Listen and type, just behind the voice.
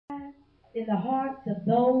in the hearts of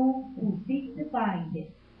those who seek to find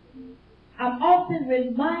it. I'm often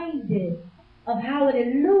reminded of how it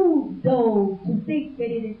eludes those who think that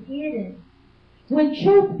it is hidden. When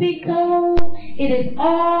truth be told, it is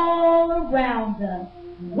all around us,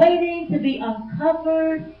 waiting to be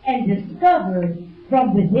uncovered and discovered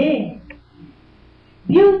from within.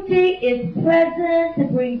 Beauty is present to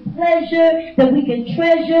bring pleasure that we can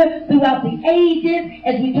treasure throughout the ages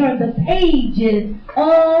as we turn the pages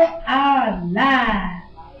of our lives.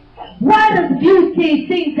 Why does beauty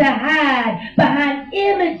seem to hide behind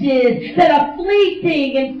images that are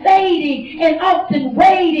fleeting and fading and often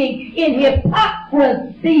waiting in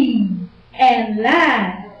hypocrisy and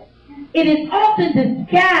lies? It is often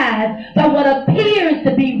disguised by what appears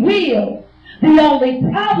to be real. The only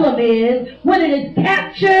problem is when it is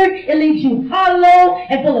captured, it leaves you hollow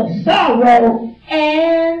and full of sorrow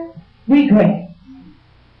and regret.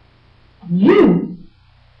 You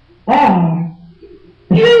are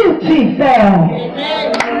beautiful.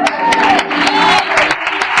 Amen.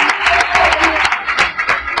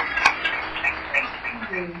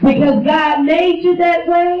 Because God made you that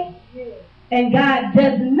way, and God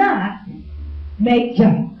does not make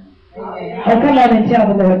junk. Oh, come on and tell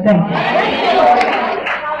the Lord thank you.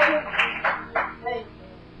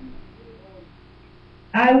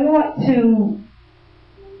 I want to,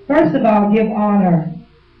 first of all, give honor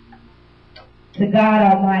to God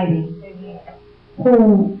Almighty,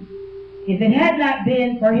 who, if it had not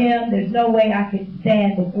been for Him, there's no way I could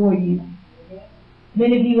stand before you.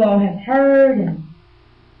 Many of you all have heard and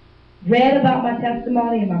read about my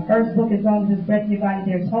testimony in my first book, As Long as There's Breath in Your Body,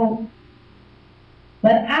 There's Hope.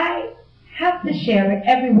 But I have to share it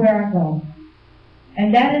everywhere I go.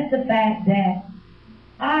 And that is the fact that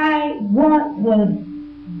I once was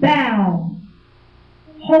bound,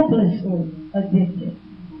 hopelessly addicted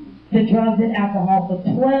to drugs and alcohol for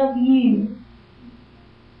 12 years.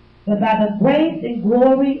 But by the grace and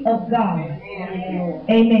glory of God,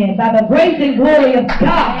 amen, by the grace and glory of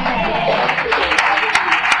God,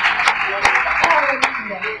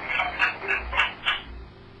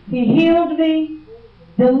 He healed me,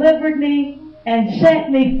 delivered me, and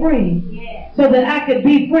set me free so that I could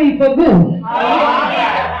be free for good.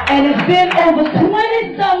 And it's been over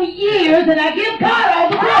 20-some years, and I give God all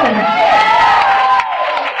the glory.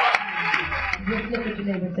 Just look at your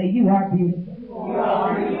neighbor and say, you are beautiful.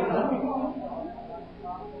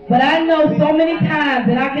 But I know so many times,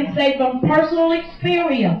 and I can say from personal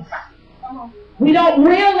experience, we don't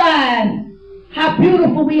realize how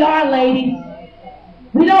beautiful we are, ladies.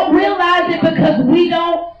 We don't realize it because we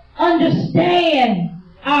don't understand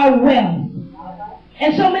our wealth.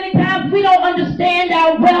 And so many times we don't understand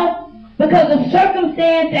our wealth because of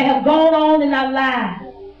circumstances that have gone on in our lives.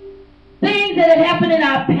 Things that have happened in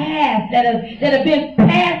our past that have been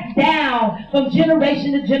passed down from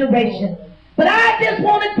generation to generation. But I just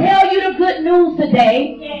want to tell you the good news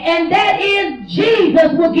today, and that is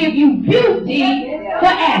Jesus will give you beauty for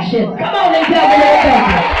ashes. Come on and tell the Lord thank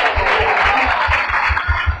you.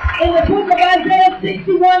 In the book of Isaiah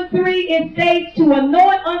 61:3, it states, to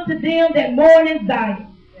anoint unto them that mourn in Zion,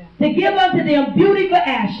 to give unto them beauty for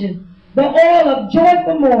ashes, the oil of joy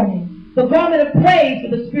for mourning, the garment of praise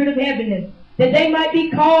for the spirit of heaviness, that they might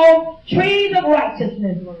be called trees of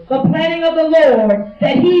righteousness, the planting of the Lord,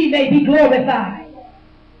 that He may be glorified.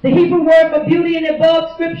 The Hebrew word for beauty in the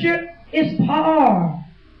above scripture is par,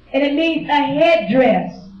 and it means a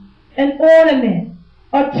headdress, an ornament,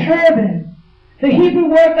 a turban. The Hebrew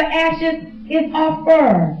word for ashes is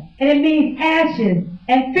ophir, and it means ashes,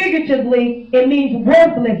 and figuratively, it means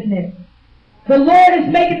worthlessness. The Lord is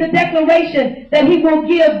making the declaration that He will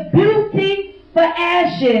give beauty for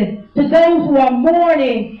ashes to those who are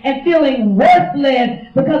mourning and feeling worthless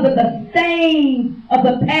because of the stains of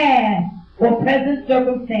the past or present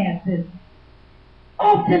circumstances.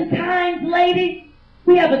 Oftentimes, ladies,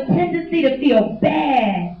 we have a tendency to feel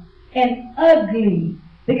bad and ugly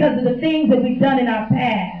because of the things that we've done in our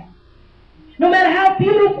past. No matter how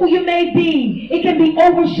beautiful you may be, it can be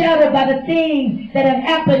overshadowed by the things that have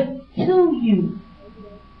happened to you.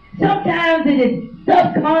 Sometimes it is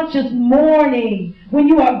subconscious mourning when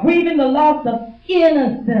you are grieving the loss of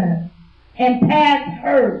innocence and past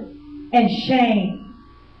hurt and shame.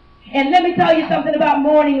 And let me tell you something about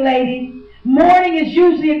mourning, ladies. Mourning is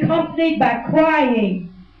usually accompanied by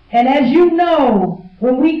crying. And as you know,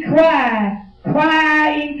 when we cry,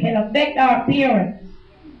 crying can affect our appearance.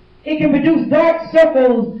 It can produce dark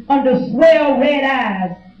circles under swell red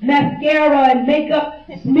eyes, mascara and makeup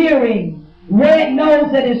smearing, red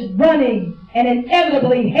nose that is running, and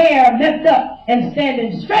inevitably hair messed up and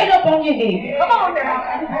standing straight up on your head. Come on now.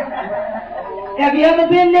 Have you ever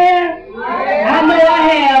been there? I know I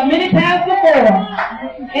have, many times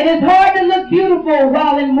before. And it's hard to look beautiful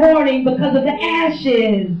while in mourning because of the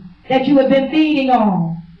ashes that you have been feeding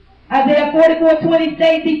on. Isaiah 44:20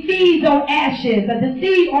 states he feeds on ashes. A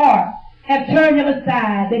deceived heart have turned him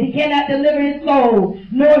aside, that he cannot deliver his soul,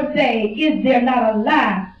 nor say, is there not a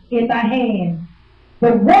lie in my hand?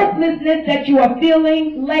 The worthlessness that you are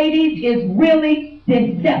feeling, ladies, is really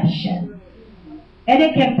deception. And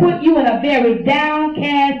it can put you in a very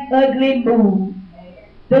downcast, ugly mood.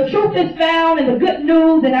 The truth is found in the good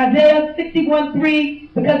news in Isaiah 61:3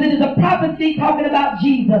 because it is a prophecy talking about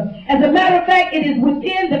Jesus. As a matter of fact, it is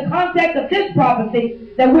within the context of this prophecy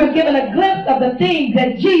that we're given a glimpse of the things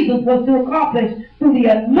that Jesus was to accomplish through the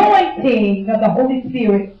anointing of the Holy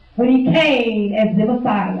Spirit when he came as the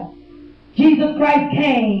Messiah. Jesus Christ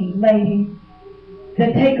came, ladies,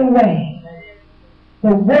 to take away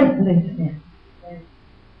the worthlessness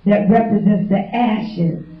that represents the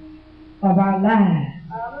ashes of our lives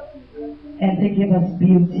and to give us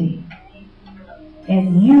beauty.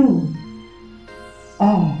 And you